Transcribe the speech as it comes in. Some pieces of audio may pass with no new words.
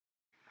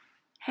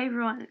Hey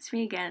everyone, it's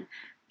me again.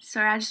 So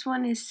I just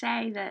wanted to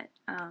say that,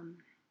 what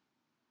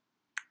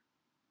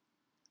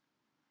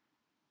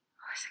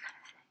was I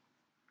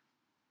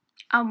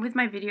gonna say? With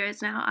my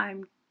videos now,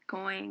 I'm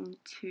going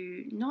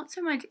to not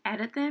so much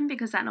edit them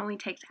because that only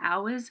takes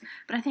hours,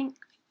 but I think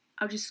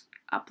I'll just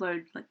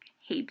upload like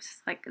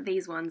heaps, like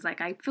these ones. Like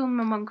I film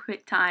them on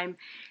QuickTime.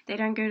 They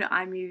don't go to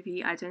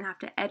iMovie. I don't have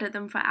to edit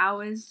them for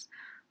hours.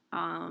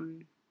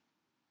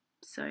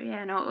 So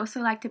yeah, and I also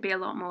like to be a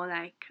lot more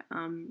like,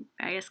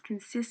 I guess,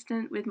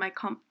 consistent with my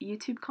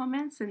YouTube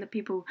comments and the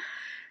people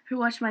who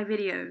watch my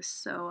videos.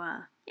 So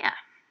yeah,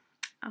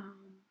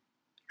 um,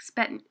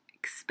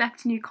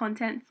 expect new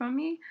content from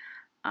me.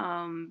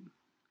 Um,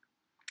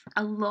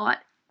 a lot,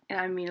 and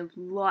I mean a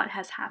lot,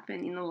 has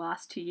happened in the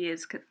last 2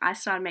 years because I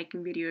started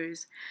making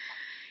videos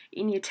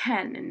in year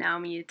 10 and now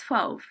I'm in year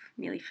 12,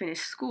 nearly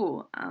finished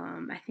school.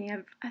 I think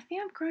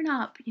I've grown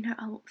up,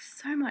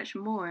 so much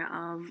more.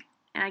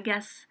 And I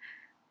guess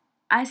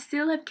I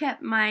still have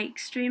kept my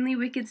extremely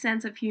wicked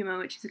sense of humor,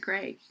 which is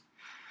great.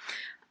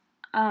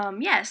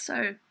 Yeah,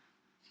 so,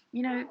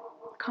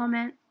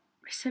 comment,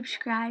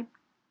 subscribe,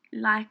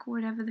 like,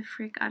 whatever the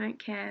frick, I don't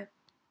care.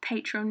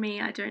 Patreon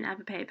me, I don't have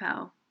a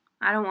PayPal.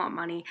 I don't want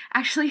money.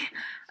 Actually,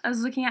 I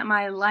was looking at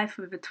my life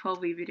with a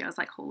 12V video. I was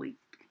like, holy,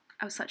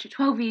 I was such a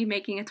 12V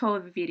making a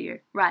 12V video.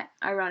 Right,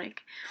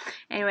 ironic.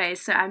 Anyway,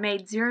 so I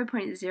made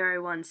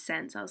 0.01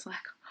 cents. I was like,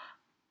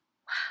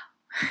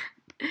 wow.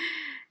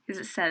 Because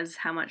it says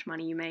how much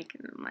money you make.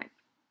 And I'm like,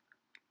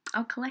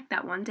 I'll collect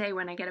that one day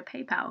when I get a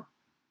PayPal.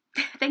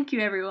 Thank you,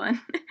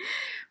 everyone.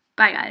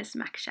 Bye, guys.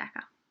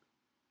 Makashaka.